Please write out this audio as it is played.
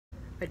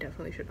I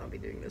definitely should not be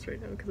doing this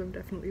right now because I'm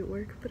definitely at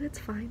work, but it's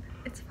fine.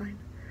 It's fine.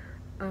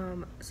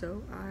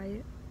 So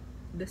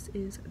this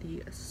is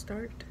the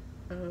start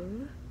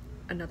of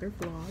another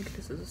vlog.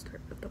 This is the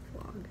start of the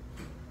vlog.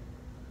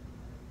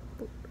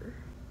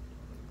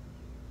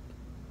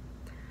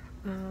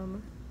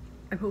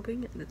 I'm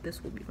hoping that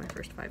this will be my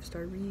first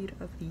 5-star read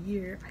of the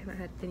year. I haven't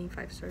had any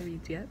 5-star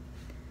reads yet,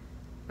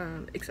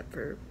 except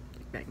for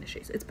Magnus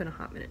Chase. It's been a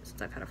hot minute since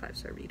I've had a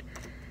 5-star read,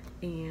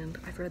 and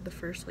I've read the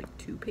first like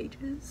 2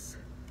 pages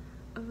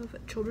of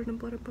Children of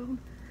Blood and Bone.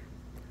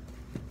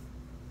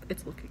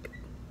 It's looking good.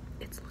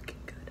 It's looking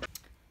good.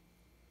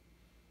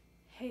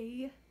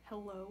 Hey,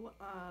 hello.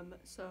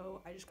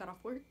 So I just got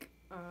off work.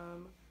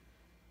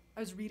 I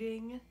was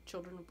reading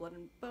Children of Blood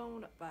and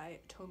Bone by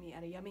Tomi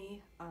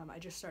Adeyemi. I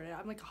just started.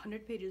 I'm like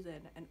 100 pages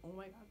in, and oh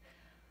my god,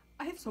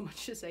 I have so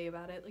much to say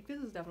about it. Like,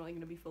 this is definitely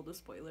going to be filled with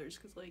spoilers,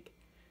 because, like,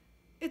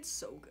 it's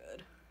so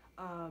good.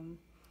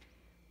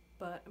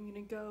 But I'm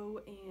gonna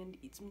go and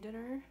eat some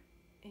dinner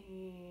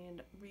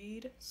and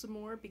read some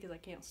more, because I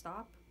can't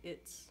stop.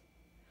 It's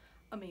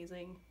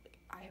amazing. Like,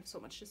 I have so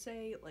much to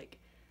say. Like,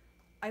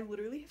 I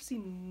literally have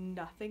seen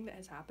nothing that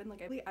has happened.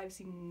 Like, I've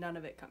seen none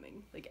of it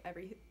coming. Like,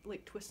 every,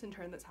 like, twist and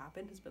turn that's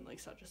happened has been, like,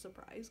 such a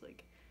surprise.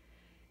 Like,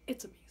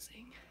 it's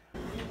amazing.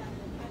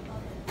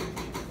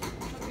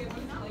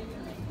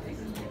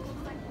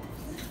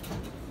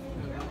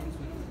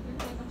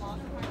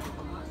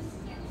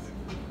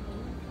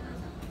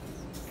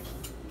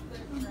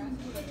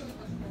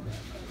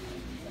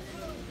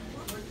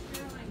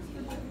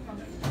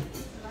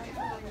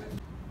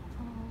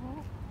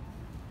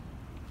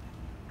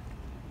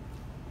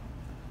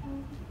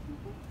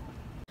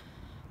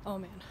 Oh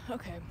man,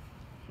 okay.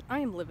 I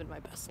am living my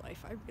best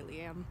life. I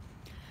really am.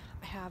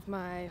 I have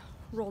my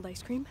rolled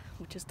ice cream,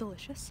 which is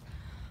delicious.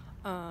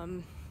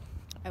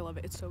 I love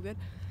it. It's so good.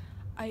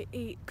 I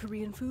ate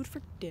Korean food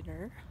for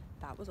dinner.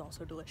 That was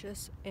also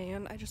delicious.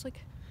 And I just,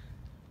 like,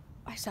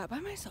 I sat by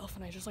myself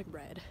and I just, like,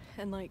 read.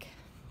 And, like,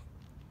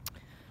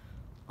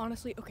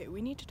 honestly, okay,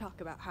 we need to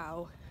talk about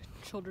how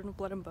Children of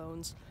Blood and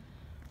Bones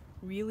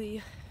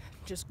really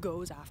just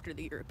goes after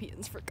the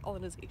Europeans for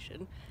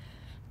colonization.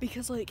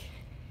 Because, like,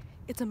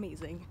 it's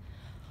amazing.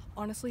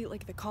 Honestly,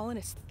 like, the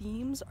colonist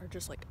themes are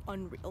just, like,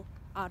 unreal,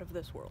 out of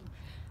this world.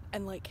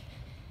 And, like,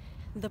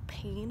 the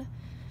pain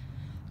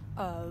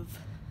of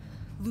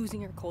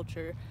losing your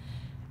culture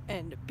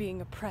and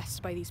being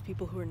oppressed by these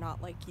people who are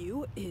not like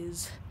you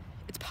it's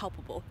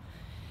palpable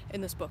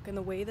in this book. And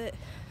the way that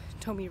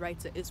Tomi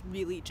writes it is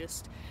really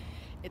just,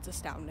 it's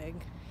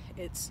astounding.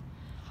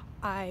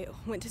 I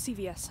went to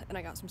CVS and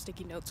I got some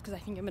sticky notes because I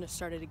think I'm gonna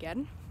start it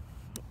again.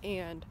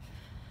 And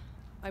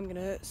I'm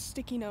gonna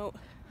sticky note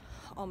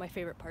all my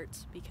favorite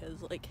parts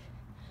because, like,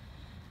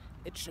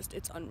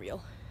 it's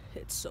unreal.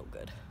 It's so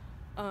good.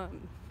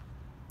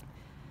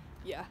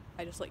 Yeah,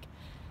 I just, like,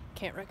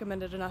 can't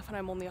recommend it enough, and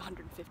I'm only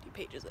 150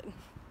 pages in.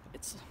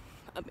 It's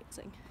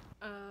amazing.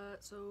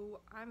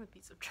 So I'm a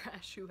piece of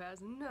trash who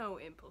has no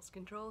impulse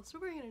control, so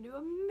we're gonna do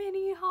a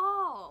mini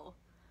haul.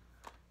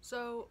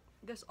 So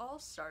this all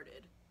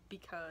started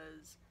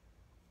because,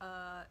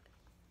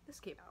 this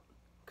came out.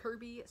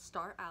 Kirby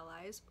Star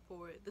Allies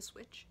for the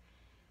Switch,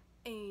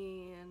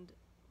 and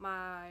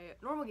my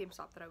normal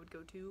GameStop that I would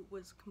go to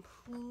was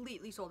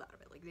completely sold out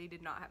of it. Like, they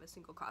did not have a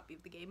single copy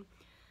of the game.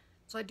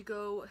 So I had to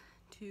go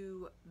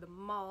to the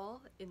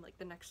mall in, like,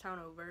 the next town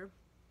over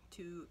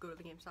to go to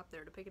the GameStop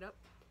there to pick it up.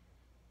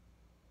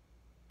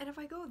 And if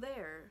I go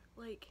there,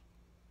 like,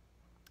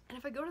 and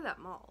if I go to that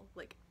mall,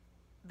 like,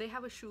 they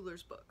have a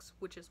Schuler's Books,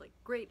 which is, like,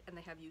 great, and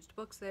they have used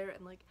books there,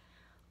 and, like,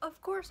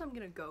 of course I'm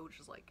gonna go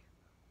just, like,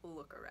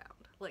 look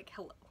around. Like,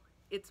 hello,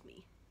 it's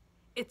me.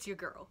 It's your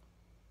girl.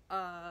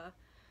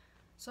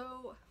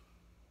 So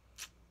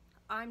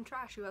I'm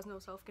trash who has no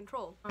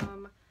self-control.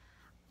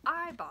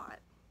 I bought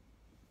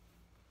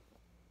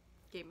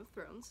Game of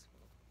Thrones,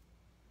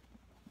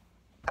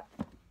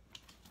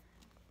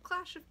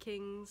 Clash of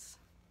Kings,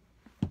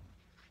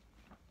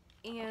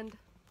 and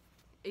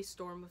A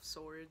Storm of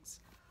Swords,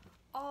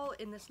 all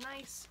in this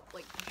nice,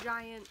 like,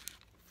 giant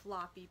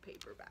floppy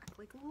paperback.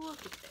 Like,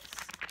 look at this.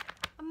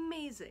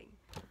 Amazing.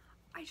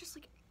 I just,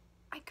 like,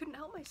 I couldn't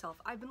help myself.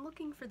 I've been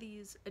looking for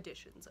these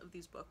editions of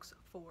these books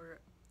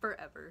for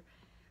forever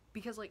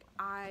because, like,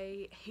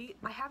 I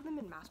have them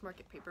in mass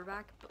market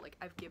paperback, but, like,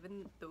 I've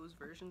given those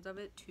versions of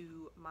it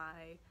to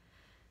my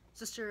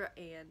sister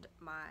and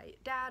my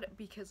dad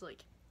because,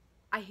 like,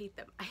 I hate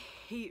them. I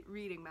hate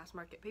reading mass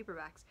market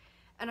paperbacks,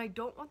 and I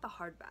don't want the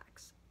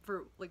hardbacks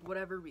for, like,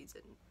 whatever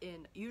reason.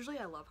 And usually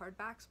I love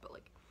hardbacks, but,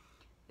 like,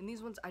 in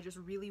these ones I just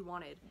really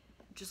wanted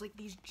just, like,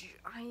 these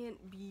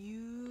giant,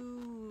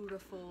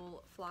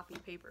 beautiful, floppy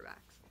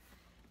paperbacks.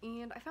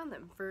 And I found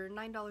them for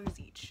 $9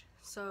 each,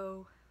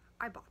 so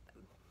I bought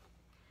them.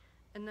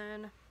 And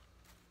then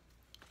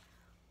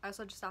I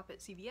also had to stop at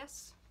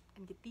CVS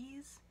and get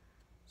these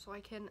so I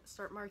can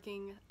start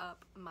marking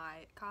up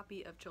my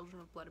copy of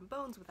Children of Blood and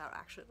Bones without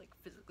actually, like,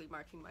 physically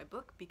marking my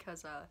book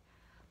because,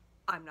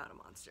 I'm not a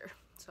monster.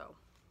 So,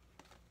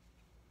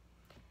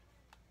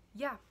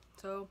 yeah.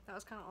 So that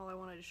was kind of all I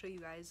wanted to show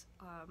you guys.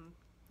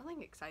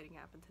 Nothing exciting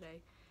happened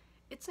today.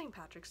 It's St.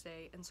 Patrick's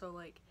Day, and so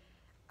like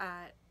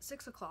at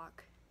 6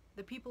 o'clock,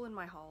 the people in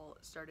my hall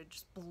started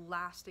just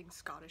blasting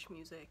Scottish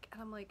music,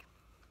 and I'm like,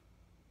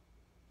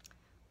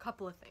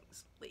 couple of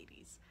things,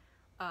 ladies.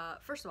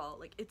 First of all,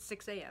 like, it's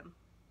 6 a.m.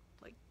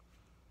 Like,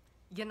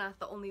 you're not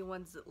the only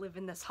ones that live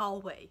in this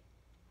hallway.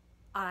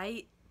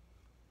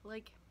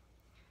 Like,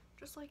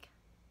 just like,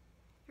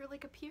 you're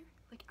like up here,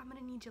 like, I'm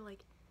gonna need you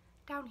like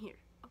down here,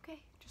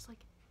 okay? Just like,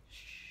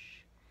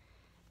 shh.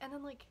 And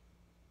then like,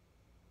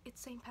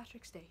 it's St.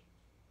 Patrick's Day.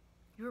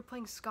 You were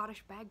playing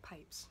Scottish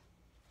bagpipes.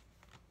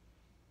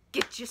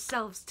 Get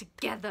yourselves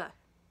together.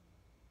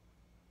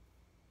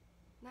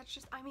 That's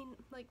just, I mean,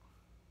 like,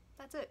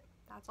 that's it.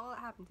 That's all that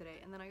happened today.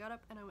 And then I got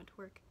up and I went to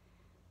work.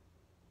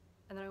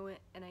 And then I went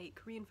and I ate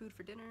Korean food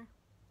for dinner.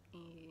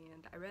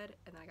 And I read,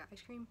 and then I got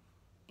ice cream.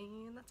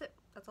 And that's it.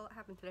 That's all that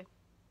happened today.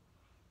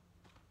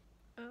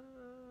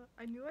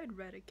 I knew I'd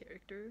read a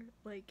character,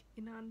 like,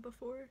 Inan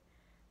before.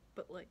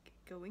 But, like,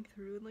 going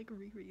through and, like,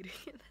 rereading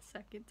it the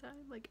second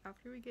time, like,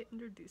 after we get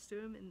introduced to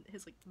him in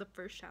his, like, the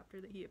first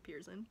chapter that he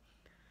appears in,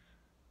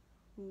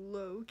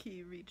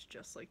 low-key reads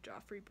just like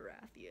Joffrey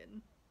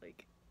Baratheon.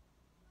 Like,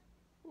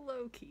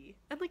 low-key.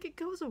 And, like, it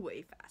goes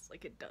away fast.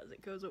 Like, it does.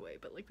 It goes away.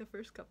 But, like, the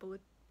first couple of,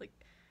 like,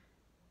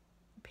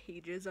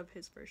 pages of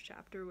his first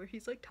chapter where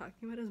he's, like,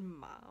 talking about his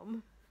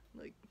mom.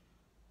 Like,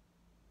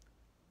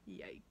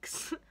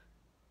 yikes.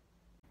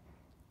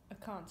 A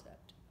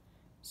concept.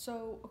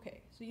 So,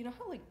 okay. So, you know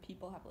how, like,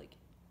 people have, like,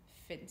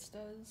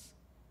 Finstas?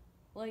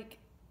 Like,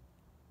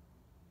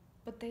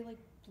 but they, like,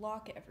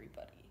 block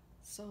everybody.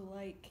 So,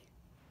 like,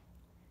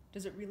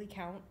 does it really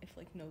count if,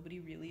 like, nobody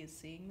really is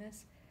seeing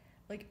this?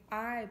 Like,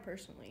 I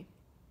personally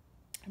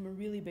am a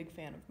really big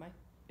fan of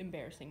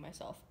embarrassing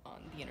myself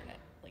on the internet.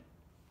 Like,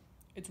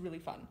 it's really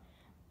fun.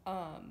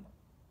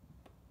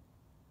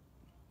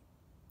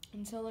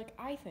 And so, like,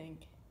 I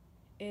think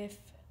if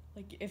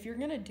you're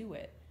gonna do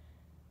it,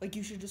 like,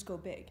 you should just go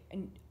big.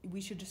 And we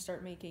should just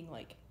start making,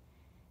 like,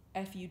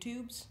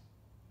 YouTubes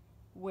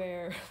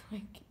where,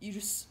 like,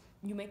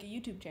 you make a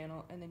YouTube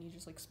channel and then you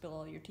just, like, spill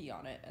all your tea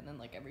on it and then,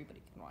 like,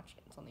 everybody can watch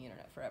it. It's on the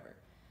internet forever.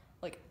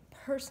 Like,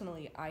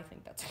 personally, I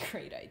think that's a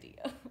great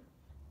idea.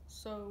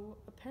 So,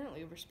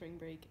 apparently over spring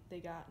break,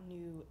 they got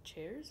new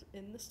chairs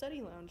in the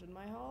study lounge in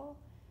my hall,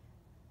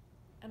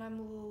 and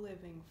I'm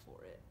living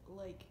for it.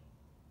 Like,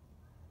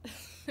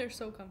 they're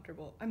so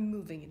comfortable. I'm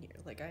moving in here.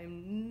 Like,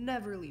 I'm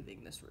never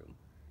leaving this room.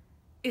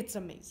 It's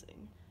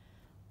amazing.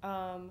 So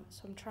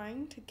I'm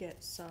trying to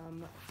get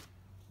some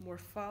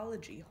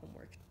morphology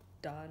homework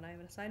done. I have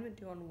an assignment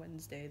due on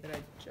Wednesday that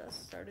I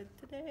just started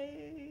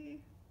today.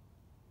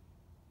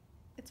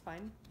 It's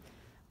fine.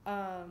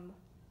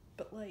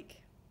 But,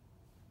 like,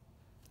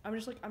 I'm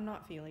just, like, I'm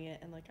not feeling it,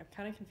 and, like, I'm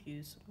kind of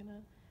confused. I'm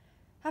gonna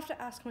have to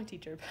ask my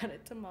teacher about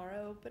it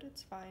tomorrow, but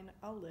it's fine.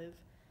 I'll live.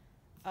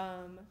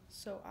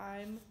 So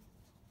I'm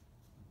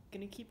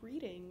gonna keep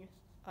reading.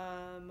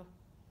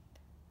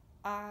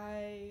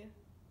 I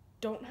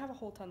don't have a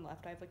whole ton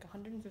left. I have, like,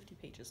 150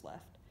 pages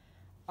left.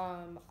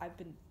 I've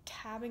been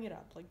tabbing it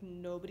up like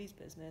nobody's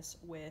business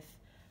with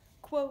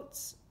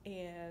quotes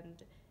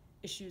and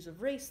issues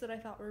of race that I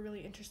thought were really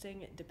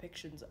interesting,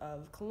 depictions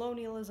of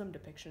colonialism,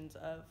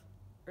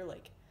 or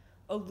like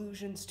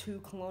allusions to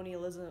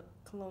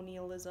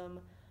colonialism,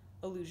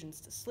 allusions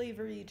to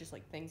slavery, just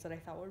like things that I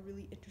thought were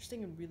really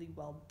interesting and really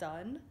well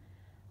done.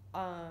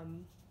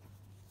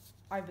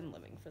 I've been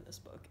living for this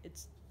book.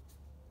 It's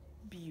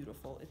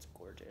beautiful. It's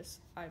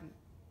gorgeous. I'm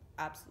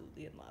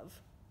absolutely in love.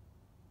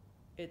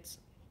 It's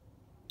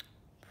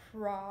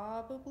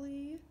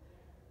probably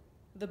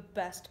the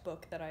best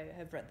book that I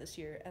have read this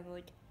year, and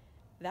like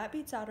that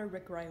beats out a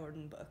Rick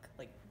Riordan book.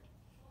 Like,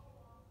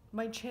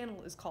 my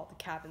channel is called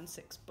Cabin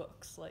 6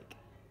 Books. Like,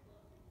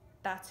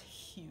 that's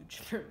huge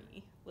for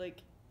me.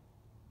 Like,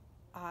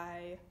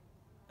 I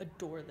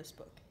adore this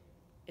book.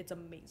 It's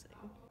amazing.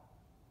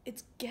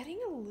 It's getting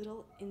a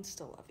little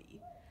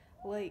insta-lovey,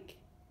 like,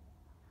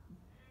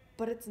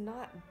 but it's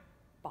not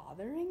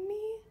bothering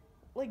me.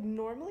 Like,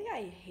 normally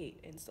I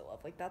hate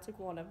insta-love. Like, that's like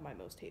one of my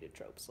most hated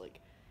tropes. Like,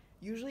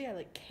 usually I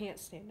like can't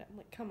stand it. I'm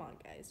like, come on,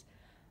 guys.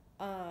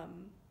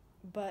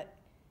 But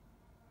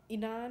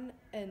Inan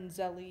and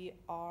Zelly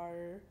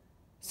are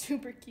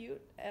super cute,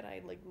 and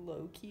I like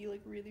low-key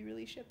like really,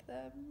 really ship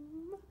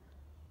them.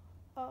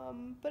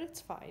 But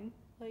it's fine.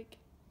 Like,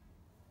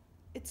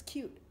 it's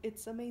cute.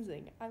 It's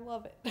amazing. I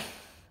love it.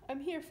 I'm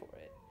here for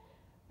it.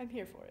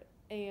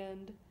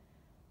 And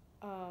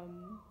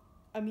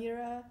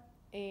Amira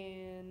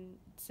and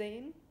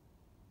Zayn,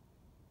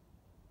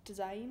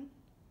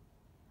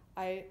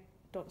 I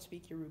don't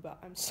speak Yoruba.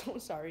 I'm so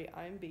sorry.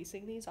 I'm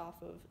basing these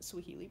off of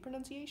Swahili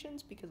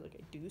pronunciations because, like,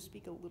 I do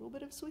speak a little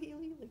bit of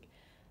Swahili, like,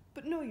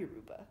 but no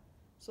Yoruba.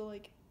 So,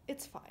 like,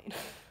 it's fine.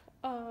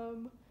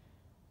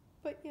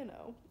 But, you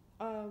know,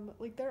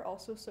 like, they're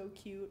also so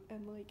cute,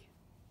 and, like,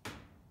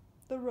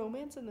 the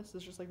romance in this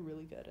is just, like,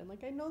 really good. And,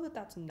 like, I know that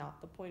that's not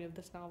the point of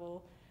this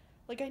novel.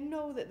 Like, I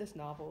know that this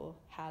novel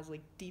has,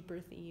 like, deeper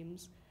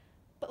themes,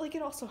 but like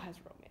it also has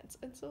romance,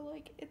 and so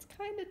like it's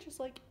kind of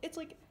just like it's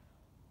like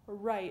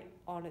right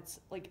on its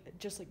like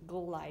just like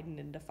gliding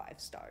into 5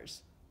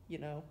 stars, you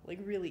know, like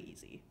really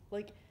easy.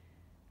 Like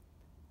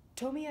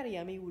Tomi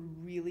Adeyemi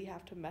would really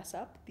have to mess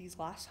up these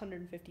last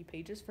 150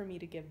 pages for me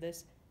to give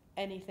this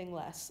anything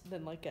less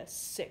than like a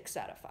 6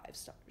 out of 5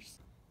 stars.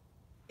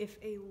 If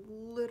a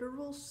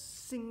literal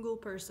single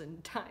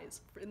person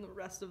dies in the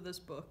rest of this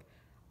book,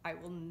 I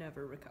will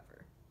never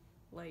recover.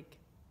 Like,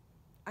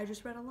 I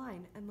just read a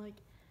line and like,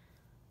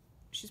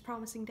 she's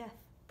promising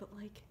death, but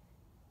like,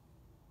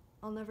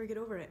 I'll never get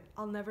over it.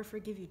 I'll never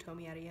forgive you,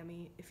 Tomi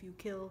Adeyemi, if you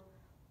kill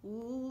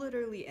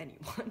literally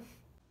anyone.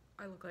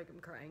 I look like I'm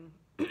crying.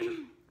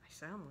 I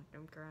sound like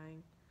I'm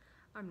crying.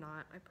 I'm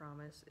not, I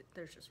promise.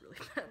 There's just really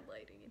bad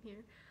lighting in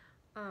here.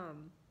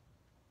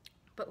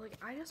 But like,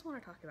 I just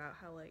want to talk about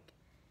how like,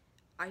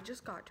 I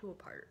just got to a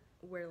part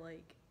where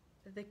like,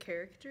 the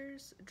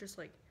characters just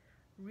like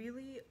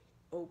really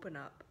open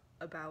up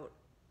about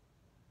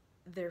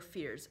their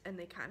fears, and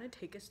they kind of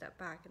take a step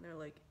back and they're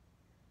like,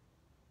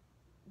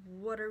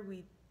 what are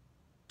we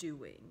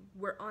doing?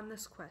 We're on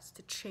this quest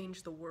to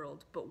change the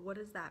world, but what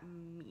does that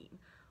mean?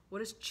 What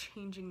does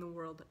changing the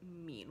world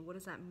mean? What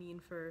does that mean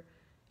for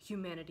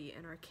humanity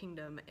and our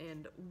kingdom?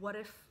 And what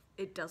if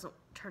it doesn't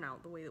turn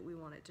out the way that we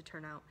want it to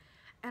turn out?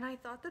 And I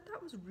thought that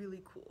that was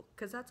really cool,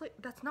 because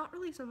that's not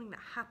really something that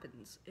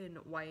happens in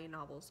YA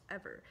novels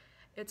ever.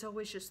 It's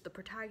always just the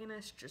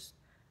protagonist just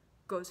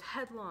goes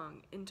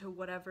headlong into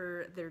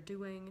whatever they're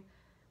doing,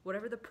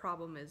 whatever the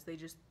problem is, they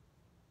just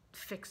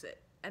fix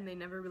it, and they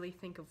never really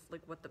think of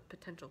like what the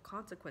potential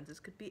consequences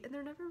could be, and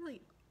there never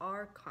really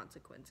are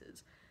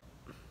consequences.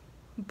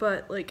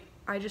 But like,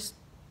 I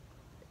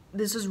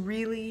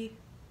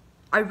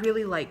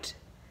really liked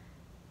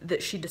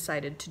that she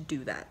decided to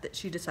do that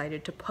she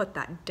decided to put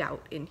that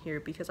doubt in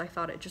here, because I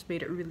thought it just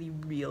made it really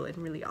real and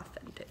really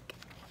authentic.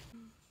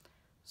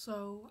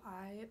 So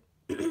I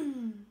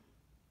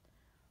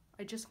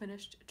just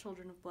finished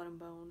Children of Blood and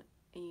Bone,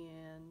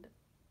 and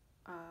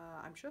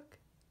I'm shook.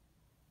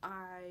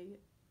 I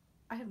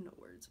have no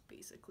words,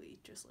 basically.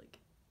 Just like,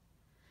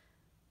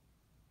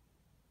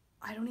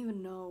 I don't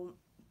even know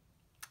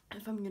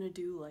if I'm gonna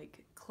do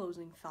like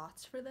closing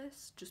thoughts for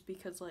this, just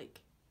because like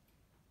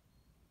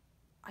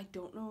I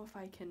don't know if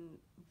I can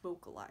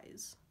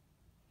vocalize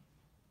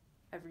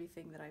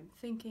everything that I'm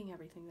thinking,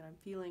 everything that I'm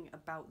feeling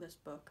about this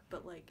book,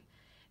 but like,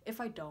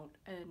 if I don't,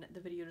 and the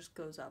video just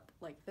goes up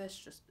like this,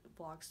 just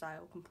vlog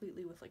style,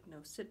 completely with like no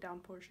sit down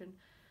portion,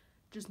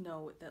 just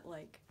know that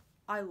like,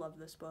 I love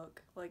this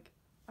book. Like,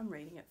 I'm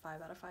rating it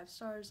 5 out of 5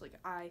 stars. Like,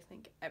 I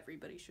think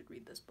everybody should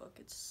read this book.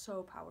 It's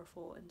so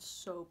powerful and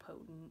so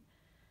potent,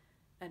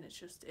 and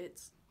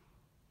it's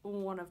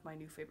one of my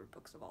new favorite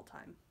books of all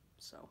time,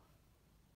 so.